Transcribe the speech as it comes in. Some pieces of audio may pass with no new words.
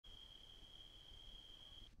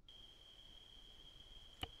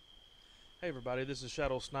Hey everybody, this is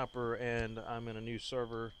ShadowSniper and I'm in a new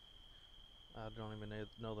server. I don't even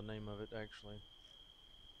know the name of it actually.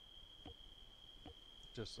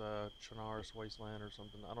 Just Chernarus Wasteland or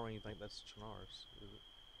something. I don't even think that's Chernarus, is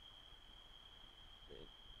it?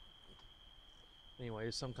 Anyway,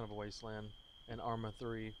 it's some kind of a wasteland. And Arma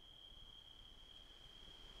 3.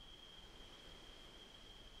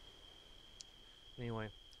 Anyway,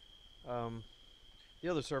 um, the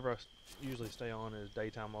other server I usually stay on is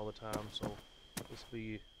daytime all the time, so this will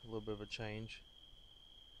be a little bit of a change.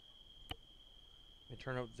 Let me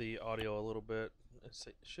turn up the audio a little bit. It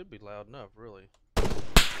should be loud enough, really.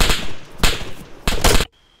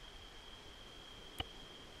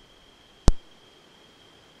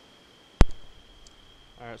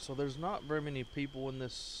 Alright, so there's not very many people in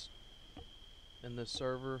this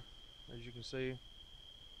server, as you can see.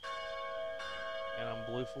 And I'm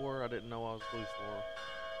blue 4. I didn't know I was blue 4.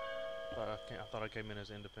 I thought I came in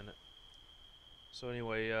as independent. So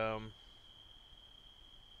anyway, I'm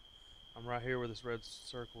right here where this red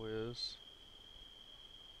circle is.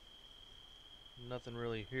 Nothing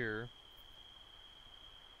really here.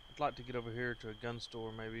 I'd like to get over here to a gun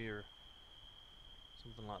store maybe, or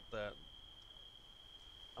something like that.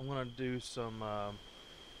 I'm gonna do some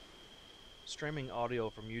streaming audio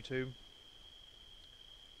from YouTube,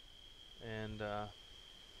 and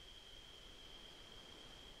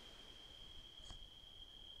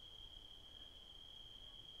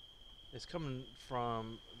it's coming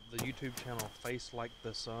from the YouTube channel Face Like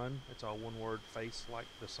the Sun. It's all one word, Face Like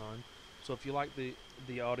the Sun. So if you like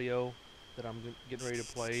the audio that I'm getting ready to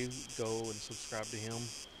play, go and subscribe to him.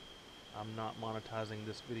 I'm not monetizing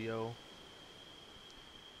this video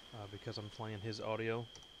because I'm playing his audio,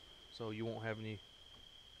 so you won't have any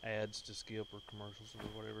ads to skip or commercials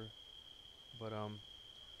or whatever. But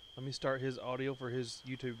let me start his audio for his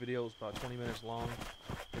YouTube video. It's about 20 minutes long.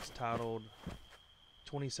 It's titled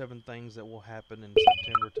 27 Things That Will Happen in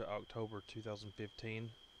September to October 2015.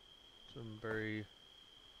 Some very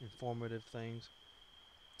informative things.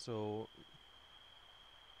 So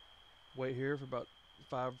wait here for about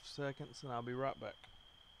 5 seconds and I'll be right back.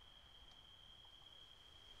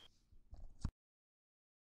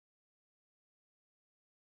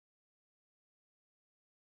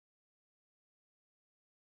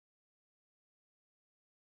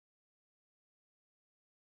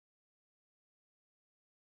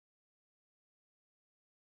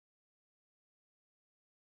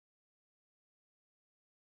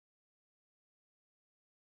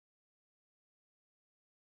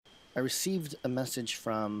 I received a message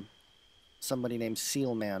from somebody named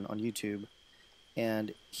Sealman on YouTube,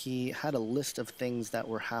 and he had a list of things that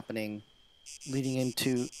were happening leading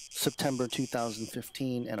into September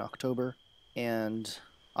 2015 and October. And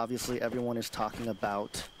obviously everyone is talking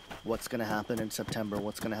about what's going to happen in September,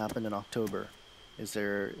 what's going to happen in October. Is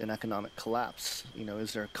there an economic collapse?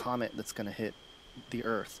 Is there a comet that's going to hit the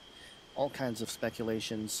Earth? All kinds of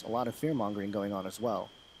speculations, a lot of fear-mongering going on as well.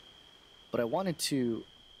 But I wanted to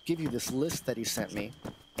give you this list that he sent me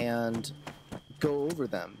and go over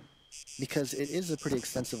them, because it is a pretty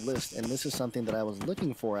extensive list, and this is something that I was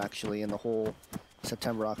looking for actually in the whole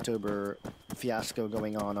September-October fiasco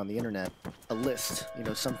going on the internet. A list,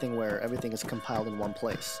 something where everything is compiled in one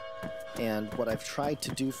place. And what I've tried to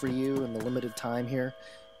do for you in the limited time here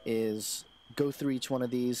is go through each one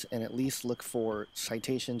of these and at least look for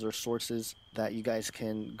citations or sources that you guys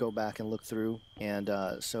can go back and look through, and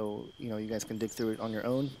so you guys can dig through it on your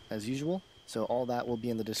own as usual. So all that will be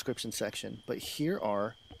in the description section. But here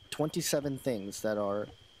are 27 things that are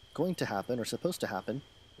going to happen or supposed to happen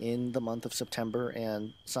in the month of September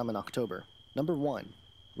and some in October. Number 1,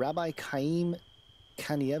 Rabbi Chaim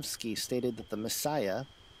Kanievsky stated that the Messiah,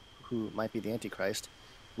 who might be the Antichrist,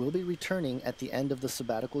 will be returning at the end of the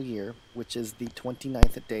sabbatical year, which is the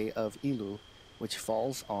 29th day of Elul, which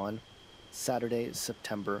falls on Saturday,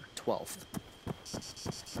 September 12th.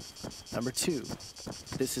 Number 2,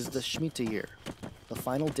 this is the Shemitah year. The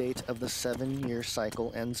final date of the 7-year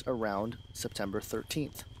cycle ends around September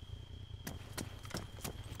 13th.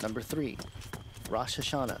 Number 3, Rosh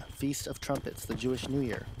Hashanah, Feast of Trumpets, the Jewish New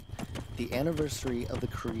Year. The anniversary of the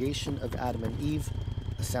creation of Adam and Eve,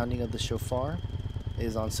 the sounding of the shofar,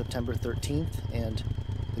 is on September 13th, and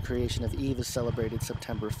the creation of Eve is celebrated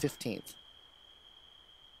September 15th.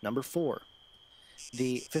 Number 4,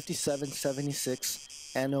 the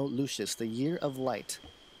 5776 Anno Lucis, the Year of Light,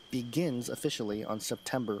 begins officially on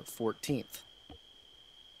September 14th.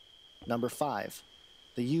 Number 5,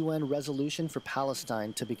 the UN resolution for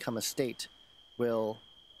Palestine to become a state will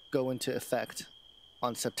go into effect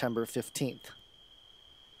on September 15th.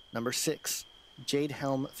 Number 6, Jade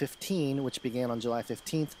Helm 15, which began on July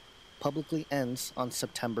 15th, publicly ends on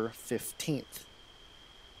September 15th.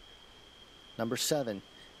 Number 7,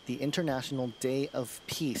 the International Day of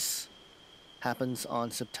Peace happens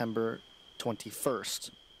on September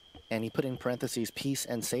 21st. And he put in parentheses peace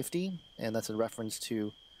and safety, and that's a reference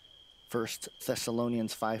to 1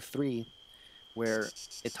 Thessalonians 5:3, where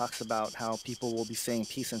it talks about how people will be saying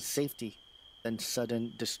peace and safety, then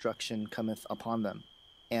sudden destruction cometh upon them.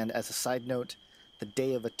 And as a side note, the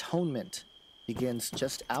Day of Atonement begins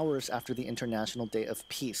just hours after the International Day of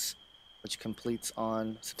Peace, which completes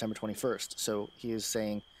on September 21st. So he is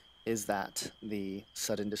saying, is that the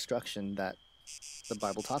sudden destruction that the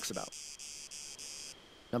Bible talks about?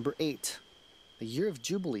 Number 8, the year of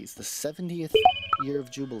Jubilees, the 70th year of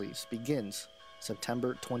Jubilees, begins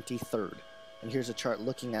September 23rd. And here's a chart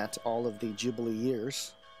looking at all of the Jubilee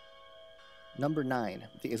years. Number 9,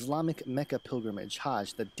 the Islamic Mecca pilgrimage,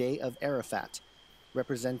 Hajj, the Day of Arafat,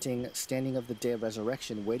 representing standing of the Day of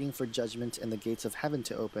Resurrection, waiting for judgment and the gates of heaven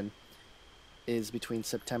to open, is between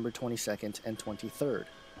September 22nd and 23rd.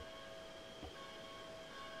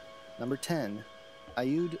 Number 10,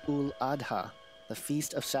 Eid ul-Adha, the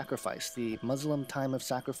Feast of Sacrifice, the Muslim time of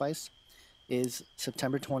sacrifice, is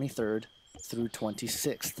September 23rd through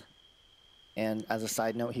 26th. And as a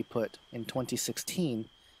side note, he put in 2016,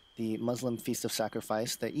 the Muslim Feast of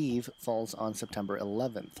Sacrifice, the Eve, falls on September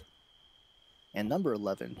 11th. And number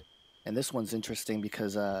 11, and this one's interesting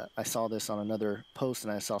because I saw this on another post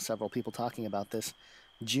and I saw several people talking about this.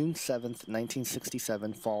 June 7th,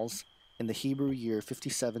 1967 falls in the Hebrew year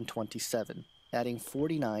 5727. Adding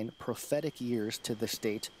 49 prophetic years to this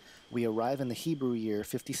date, we arrive in the Hebrew year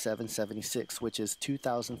 5776, which is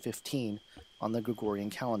 2015 on the Gregorian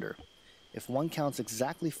calendar. If one counts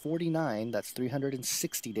exactly 49, that's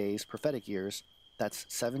 360 days, prophetic years, that's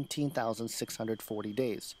 17,640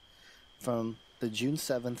 days. From the June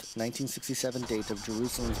 7th, 1967 date of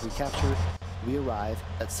Jerusalem's recapture, we arrive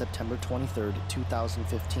at September 23rd,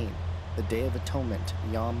 2015, the Day of Atonement,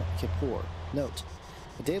 Yom Kippur. Note,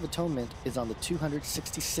 the Day of Atonement is on the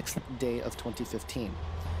 266th day of 2015.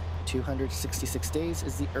 266 days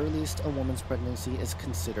is the earliest a woman's pregnancy is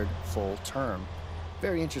considered full term.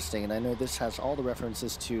 Very interesting, and I know this has all the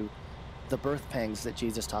references to the birth pangs that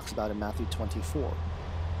Jesus talks about in Matthew 24.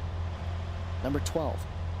 Number 12.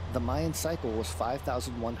 The Mayan cycle was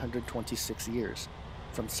 5,126 years.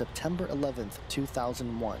 From September 11th,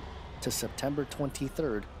 2001 to September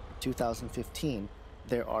 23rd, 2015,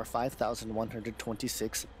 there are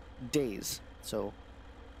 5,126 days. So,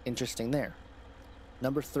 interesting there.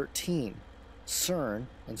 Number 13, CERN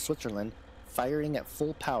in Switzerland, firing at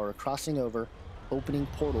full power, crossing over, opening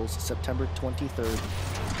portals September 23rd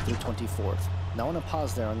through 24th. Now I want to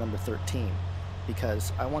pause there on number 13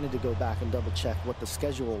 because I wanted to go back and double check what the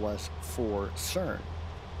schedule was for CERN.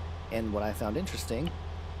 And what I found interesting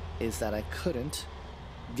is that I couldn't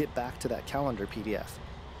get back to that calendar PDF.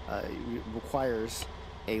 It requires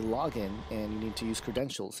a login and you need to use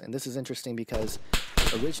credentials. And this is interesting because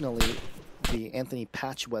originally the Anthony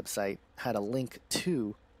Patch website had a link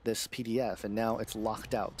to this PDF and now it's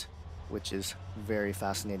locked out, which is very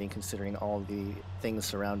fascinating considering all the things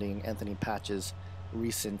surrounding Anthony Patch's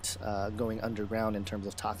recent going underground in terms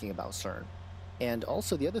of talking about CERN. And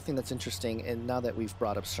also the other thing that's interesting, and now that we've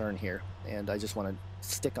brought up CERN here, and I just want to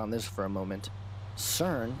stick on this for a moment,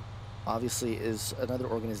 CERN obviously is another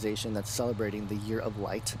organization that's celebrating the Year of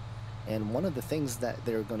Light, and one of the things that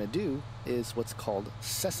they're going to do is what's called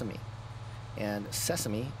Sesame. And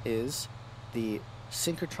Sesame is the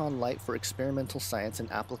synchrotron light for experimental science and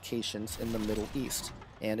applications in the Middle East.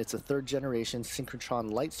 And it's a third-generation synchrotron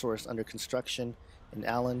light source under construction in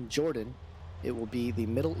Allen, Jordan. It will be the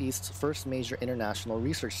Middle East's first major international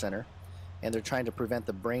research center, and they're trying to prevent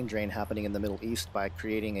the brain drain happening in the Middle East by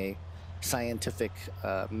creating a scientific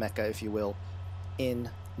mecca, if you will, in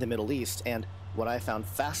the Middle East. And what I found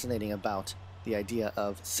fascinating about the idea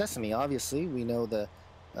of sesame, obviously, we know the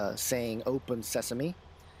saying open sesame,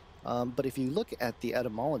 but if you look at the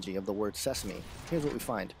etymology of the word sesame, here's what we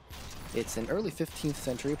find. It's an early 15th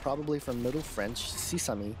century, probably from Middle French,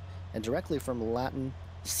 sesame, and directly from Latin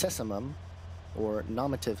sesamum, or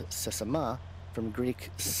nominative sesama, from Greek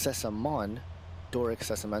sesamon, Doric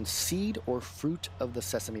sesamon, seed or fruit of the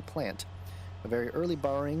sesame plant. A very early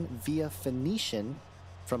borrowing via Phoenician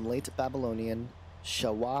from late Babylonian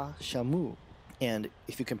shawa shamu. And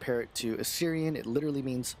if you compare it to Assyrian, it literally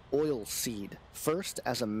means oil seed. First,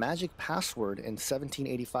 as a magic password in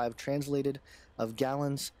 1785, translated of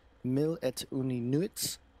Galen's Mil et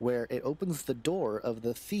Uninuits, where it opens the door of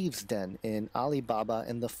the thieves' den in Ali Baba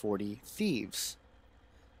and the 40 Thieves.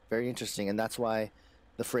 Very interesting, and that's why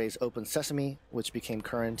the phrase open sesame, which became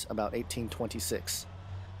current about 1826.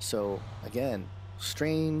 So again,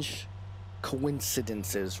 strange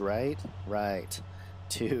coincidences, right? Right.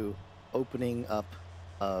 To opening up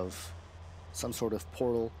of some sort of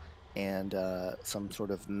portal and some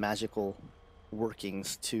sort of magical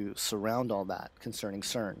workings to surround all that concerning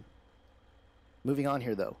CERN. Moving on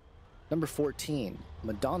here, though. Number 14,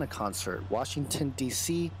 Madonna concert, Washington,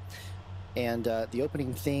 D.C. And the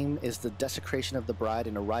opening theme is the desecration of the bride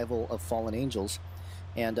and arrival of fallen angels.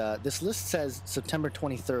 And this list says September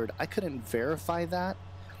 23rd. I couldn't verify that.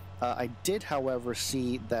 I did, however,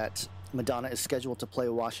 see that Madonna is scheduled to play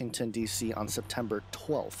Washington, D.C. on September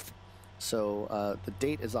 12th. So the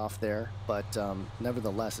date is off there, but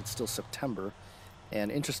nevertheless, it's still September.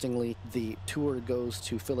 And interestingly, the tour goes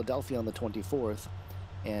to Philadelphia on the 24th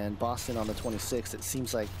and Boston on the 26th. It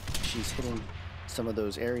seems like she's hitting some of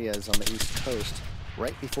those areas on the East Coast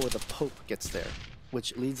right before the Pope gets there,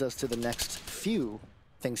 which leads us to the next few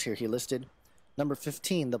things here he listed. Number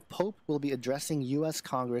 15, the Pope will be addressing U.S.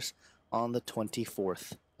 Congress on the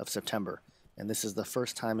 24th of September. And this is the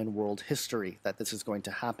first time in world history that this is going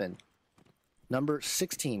to happen. Number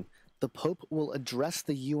 16, the Pope will address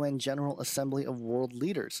the UN General Assembly of World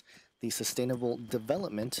Leaders, the Sustainable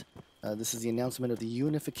Development. This is the announcement of the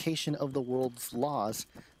unification of the world's laws,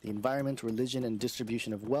 the environment, religion, and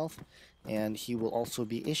distribution of wealth. And he will also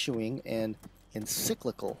be issuing an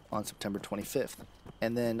encyclical on September 25th.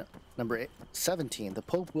 And then number 17, the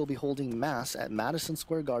Pope will be holding Mass at Madison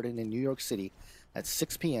Square Garden in New York City at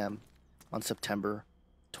 6 p.m. on September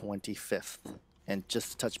 25th. And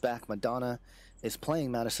just to touch back, Madonna is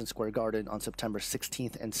playing Madison Square Garden on September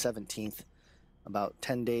 16th and 17th, about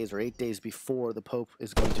 10 days or 8 days before the Pope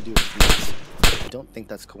is going to do his Mass. I don't think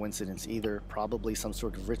that's coincidence either. Probably some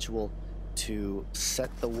sort of ritual to set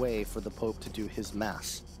the way for the Pope to do his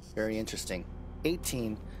Mass. Very interesting.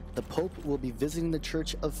 18, the Pope will be visiting the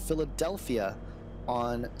Church of Philadelphia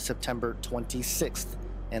on September 26th.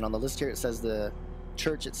 And on the list here it says the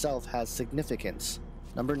church itself has significance.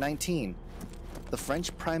 Number 19, the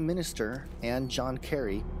French Prime Minister and John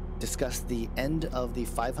Kerry discussed the end of the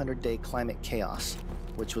 500-day climate chaos,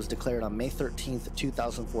 which was declared on May 13th,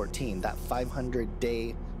 2014. That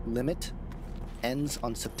 500-day limit ends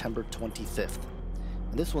on September 25th.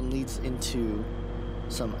 And this one leads into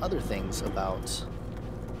some other things about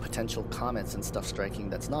potential comets and stuff striking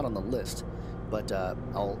that's not on the list, but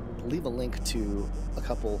I'll leave a link to a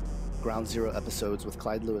couple Ground Zero episodes with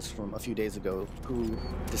Clyde Lewis from a few days ago who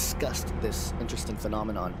discussed this interesting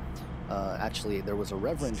phenomenon. Actually, there was a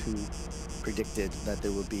reverend who predicted that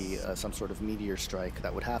there would be some sort of meteor strike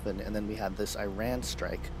that would happen, and then we had this Iran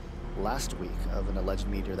strike last week of an alleged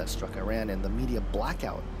meteor that struck Iran, and the media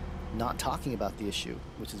blackout not talking about the issue,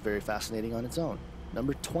 which is very fascinating on its own.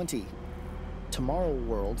 Number 20, Tomorrow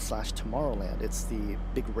World / Tomorrowland. It's the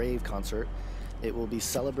big rave concert. It will be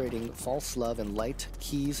celebrating false love and light,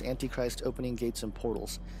 keys, Antichrist, opening gates and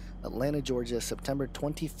portals. Atlanta, Georgia, September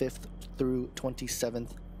 25th through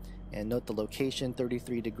 27th. And note the location,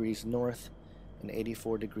 33 degrees north and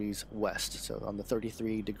 84 degrees west. So on the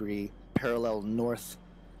 33-degree parallel north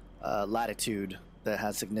latitude that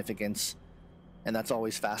has significance. And that's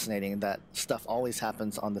always fascinating. That stuff always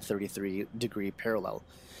happens on the 33-degree parallel.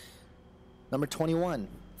 Number 21,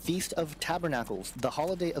 Feast of Tabernacles, the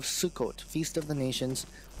holiday of Sukkot, Feast of the Nations,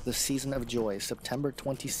 the season of joy, September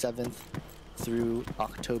 27th through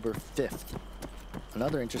October 5th.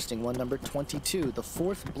 Another interesting one, number 22, the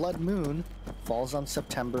fourth blood moon falls on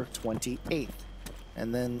September 28th.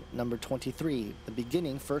 And then number 23, the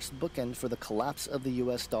beginning, first bookend for the collapse of the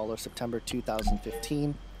US dollar, September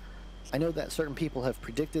 2015. I know that certain people have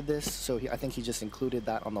predicted this, so I think he just included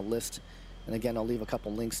that on the list. And again, I'll leave a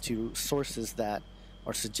couple links to sources that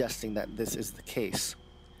are suggesting that this is the case.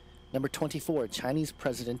 Number 24, Chinese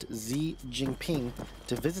President Xi Jinping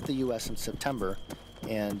to visit the U.S. in September.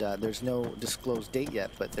 And there's no disclosed date yet,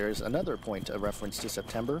 but there's another point of reference to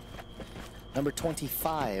September. Number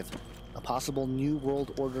 25, a possible new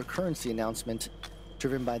world order currency announcement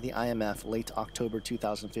driven by the IMF late October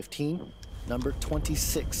 2015. Number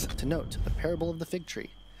 26, to note, the parable of the fig tree.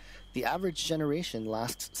 The average generation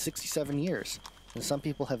lasts 67 years, and some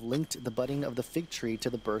people have linked the budding of the fig tree to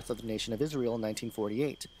the birth of the nation of Israel in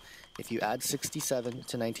 1948. If you add 67 to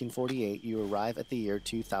 1948, you arrive at the year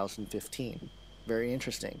 2015. Very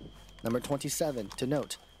interesting. Number 27, to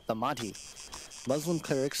note, the Mahdi. Muslim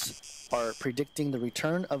clerics are predicting the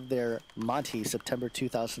return of their Mahdi September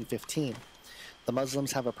 2015. The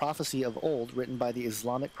Muslims have a prophecy of old written by the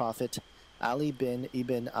Islamic prophet Ali bin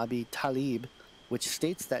Ibn Abi Talib, which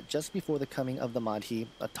states that just before the coming of the Mahdi,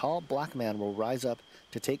 a tall black man will rise up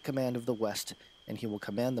to take command of the West, and he will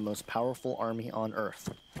command the most powerful army on earth.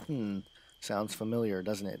 Sounds familiar,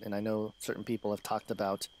 doesn't it? And I know certain people have talked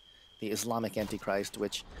about the Islamic Antichrist,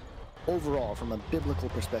 which overall, from a biblical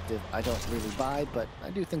perspective, I don't really buy, but I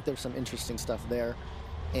do think there's some interesting stuff there.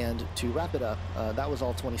 And to wrap it up, that was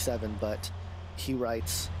all 27, but he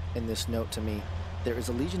writes in this note to me, there is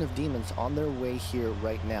a legion of demons on their way here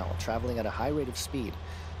right now, traveling at a high rate of speed.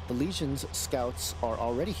 The Legion's scouts are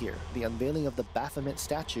already here. The unveiling of the Baphomet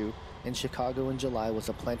statue in Chicago in July was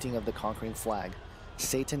a planting of the conquering flag.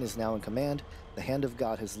 Satan is now in command, the hand of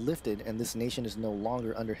God has lifted, and this nation is no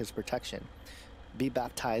longer under his protection. Be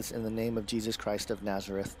baptized in the name of Jesus Christ of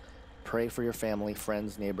Nazareth. Pray for your family,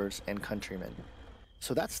 friends, neighbors, and countrymen.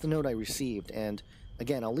 So that's the note I received, and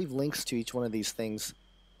again, I'll leave links to each one of these things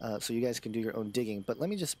so you guys can do your own digging, but let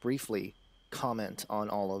me just briefly comment on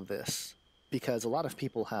all of this, because a lot of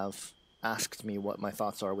people have asked me what my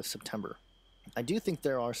thoughts are with September. I do think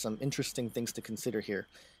there are some interesting things to consider here,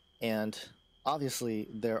 and obviously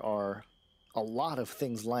there are a lot of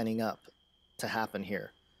things lining up to happen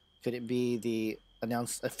here. Could it be the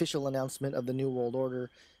official announcement of the New World Order?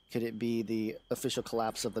 Could it be the official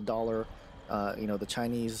collapse of the dollar? The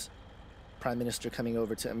Chinese prime minister coming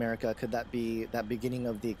over to America? Could that be that beginning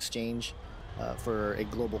of the exchange for a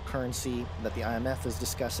global currency that the IMF is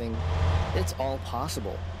discussing? It's all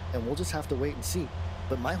possible, and we'll just have to wait and see.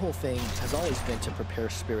 But my whole thing has always been to prepare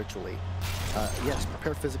spiritually. Yes,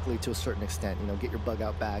 prepare physically to a certain extent. Get your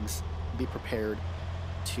bug-out bags, be prepared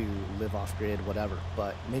to live off-grid, whatever.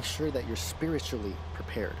 But make sure that you're spiritually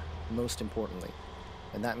prepared, most importantly.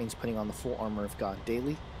 And that means putting on the full armor of God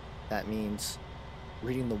daily. That means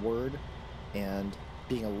reading the Word and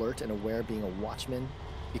being alert and aware, being a watchman,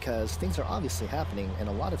 because things are obviously happening and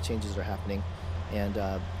a lot of changes are happening.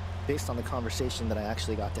 And based on the conversation that I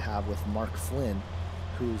actually got to have with Mark Flynn,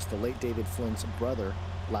 who's the late David Flynn's brother,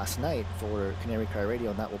 last night for Canary Cry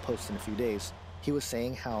Radio, and that will post in a few days, he was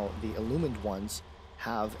saying how the illumined ones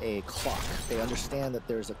have a clock. They understand that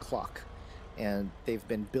there's a clock, and they've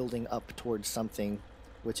been building up towards something,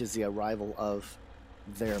 which is the arrival of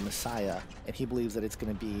their Messiah, and he believes that it's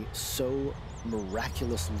going to be so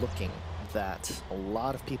miraculous looking that a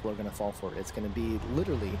lot of people are going to fall for it. It's going to be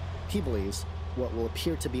literally, he believes, what will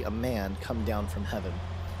appear to be a man come down from heaven.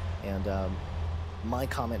 And my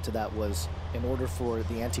comment to that was, in order for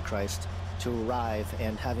the Antichrist to arrive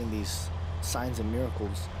and having these signs and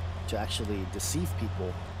miracles to actually deceive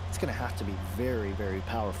people, it's going to have to be very, very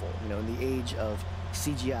powerful. In the age of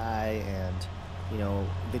CGI and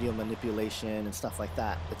video manipulation and stuff like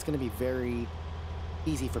that, it's going to be very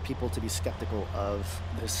easy for people to be skeptical of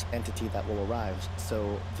this entity that will arrive.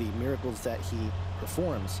 So the miracles that he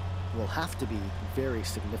performs will have to be very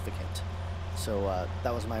significant. So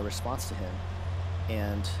that was my response to him.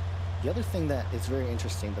 And the other thing that is very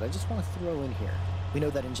interesting that I just want to throw in here, we know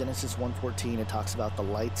that in Genesis 1:14 it talks about the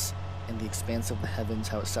lights and the expanse of the heavens,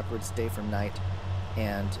 how it separates day from night,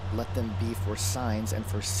 and let them be for signs and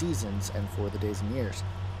for seasons and for the days and years.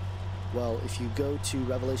 Well, if you go to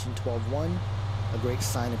Revelation 12:1, a great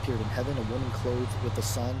sign appeared in heaven, a woman clothed with the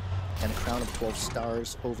sun and a crown of 12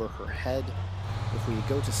 stars over her head. If we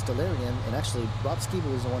go to Stellarium, and actually Rob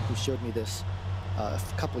Skeeble was the one who showed me this a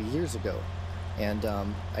couple years ago, and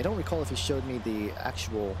I don't recall if he showed me the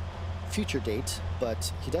actual future date,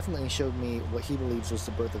 but he definitely showed me what he believes was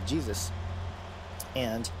the birth of Jesus.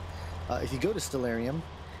 And if you go to Stellarium,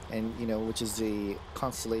 and which is the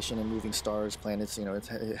constellation and moving stars, planets,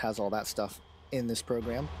 it has all that stuff in this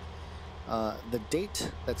program. The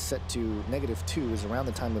date that's set to -2 is around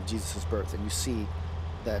the time of Jesus' birth, and you see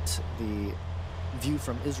that the view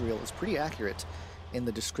from Israel is pretty accurate in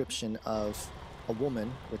the description of a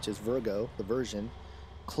woman, which is Virgo, the Virgin,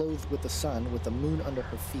 clothed with the sun, with the moon under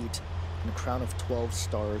her feet, and a crown of 12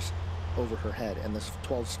 stars over her head. And this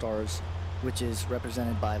 12 stars, which is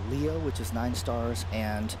represented by Leo, which is 9 stars,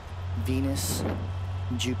 and Venus,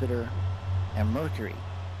 Jupiter, and Mercury.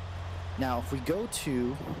 Now, if we go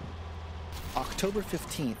to October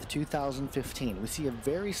 15th, 2015, we see a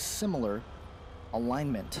very similar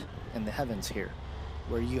alignment in the heavens here,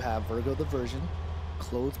 where you have Virgo the Virgin,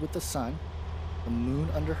 clothed with the sun, the moon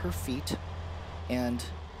under her feet, and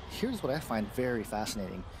here's what I find very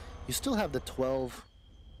fascinating. You still have the 12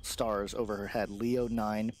 stars over her head, Leo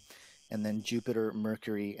 9, and then Jupiter,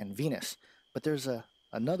 Mercury, and Venus. But there's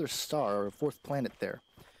another star, or a fourth planet there,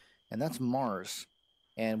 and that's Mars.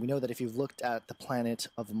 And we know that if you've looked at the planet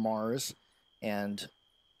of Mars and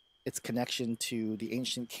its connection to the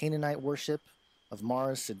ancient Canaanite worship of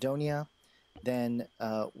Mars, Sidonia, then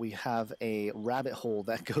we have a rabbit hole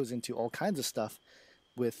that goes into all kinds of stuff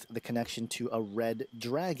with the connection to a red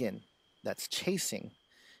dragon that's chasing.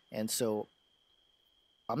 And so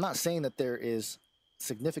I'm not saying that there is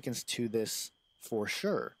significance to this for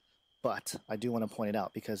sure, but I do want to point it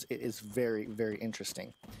out because it is very, very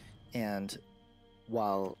interesting. And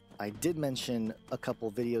while I did mention a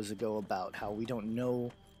couple videos ago about how we don't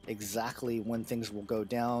know exactly when things will go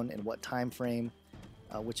down and what time frame,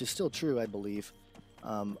 which is still true, I believe,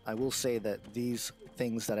 I will say that these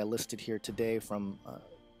things that I listed here today from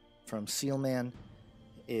Sealman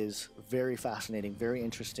is very fascinating, very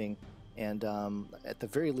interesting, and at the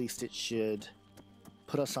very least it should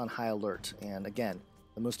put us on high alert. And again,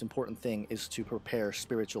 the most important thing is to prepare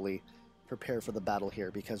spiritually, prepare for the battle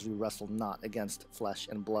here, because we wrestle not against flesh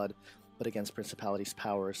and blood, but against principalities,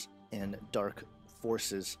 powers, and dark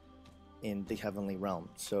forces in the heavenly realm.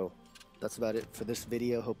 So that's about it for this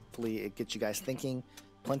video. Hopefully it gets you guys thinking.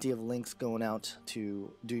 Plenty of links going out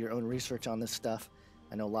to do your own research on this stuff.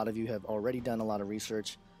 I know a lot of you have already done a lot of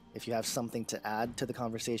research. If you have something to add to the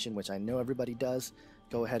conversation, which I know everybody does,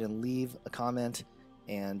 go ahead and leave a comment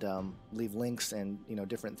and leave links and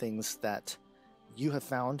different things that you have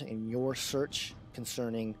found in your search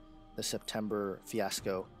concerning the September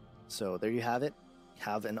fiasco. So there you have it.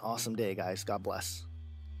 Have an awesome day, guys. God bless.